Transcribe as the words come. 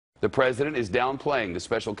The president is downplaying the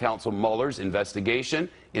special counsel Mueller's investigation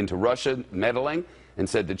into Russia meddling and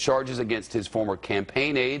said the charges against his former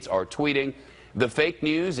campaign aides are, tweeting, "The fake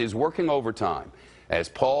news is working overtime." As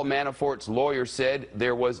Paul Manafort's lawyer said,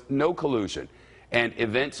 there was no collusion, and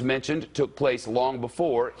events mentioned took place long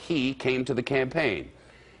before he came to the campaign.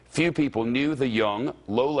 Few people knew the young,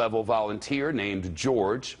 low-level volunteer named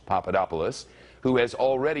George Papadopoulos, who has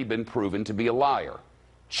already been proven to be a liar.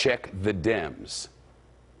 Check the Dems.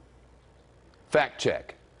 Fact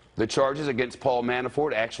check. The charges against Paul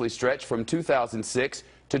Manafort actually stretch from 2006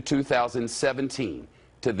 to 2017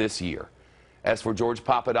 to this year. As for George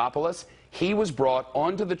Papadopoulos, he was brought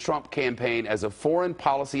onto the Trump campaign as a foreign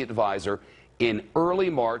policy advisor in early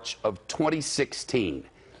March of 2016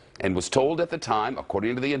 and was told at the time,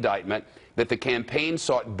 according to the indictment, that the campaign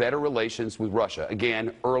sought better relations with Russia,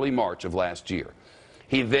 again, early March of last year.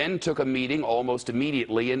 He then took a meeting almost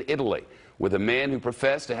immediately in Italy with a man who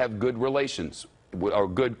professed to have good relations or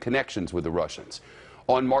good connections with the Russians.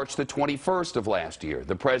 On March the 21st of last year,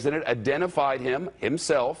 the president identified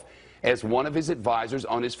himself as one of his advisors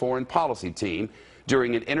on his foreign policy team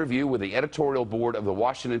during an interview with the editorial board of the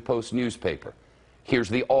Washington Post newspaper. Here's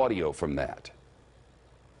the audio from that.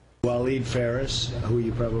 Waleed Faris, who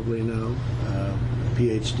you probably know,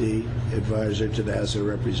 PhD, advisor to the House of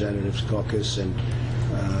Representatives caucus, and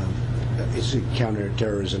is a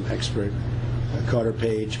counterterrorism expert. Carter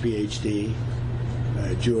Page, PhD.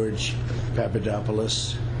 George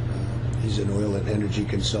Papadopoulos, he's an oil and energy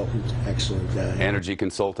consultant, excellent guy. Energy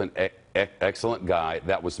consultant, excellent guy.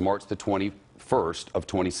 That was March the 21st of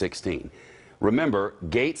 2016. Remember,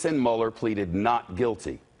 Gates and Mueller pleaded not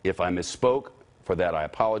guilty. If I misspoke, for that I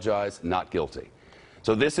apologize, not guilty.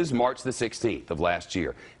 So this is March the 16th of last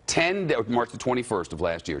year. March the 21st of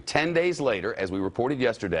last year. 10 days later, as we reported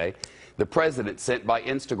yesterday, the president sent by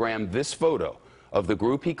Instagram this photo of the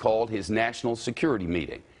group he called his national security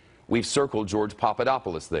meeting. We've circled George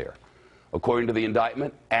Papadopoulos there. According to the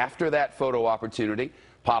indictment, after that photo opportunity,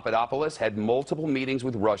 Papadopoulos had multiple meetings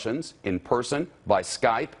with Russians in person, by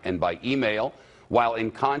Skype, and by email, while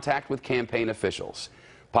in contact with campaign officials.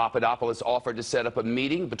 Papadopoulos offered to set up a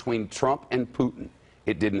meeting between Trump and Putin.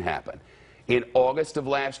 It didn't happen. In August of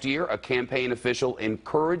last year, a campaign official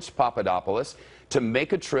encouraged Papadopoulos to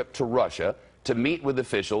make a trip to Russia to meet with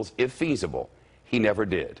officials if feasible. He never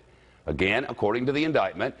did. Again, according to the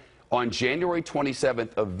indictment, on January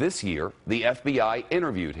 27th of this year, the FBI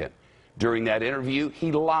interviewed him. During that interview,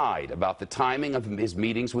 he lied about the timing of his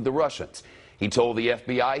meetings with the Russians. He told the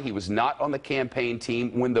FBI he was not on the campaign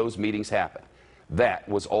team when those meetings happened. That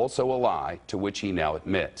was also a lie, to which he now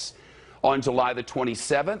admits. On July the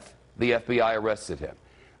 27th, the FBI arrested him.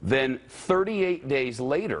 Then 38 days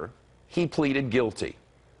later, he pleaded guilty.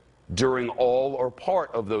 During all or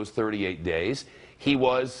part of those 38 days, he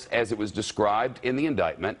was, as it was described in the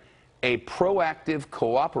indictment, a proactive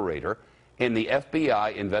cooperator in the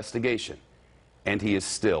FBI investigation, and he is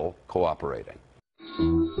still cooperating.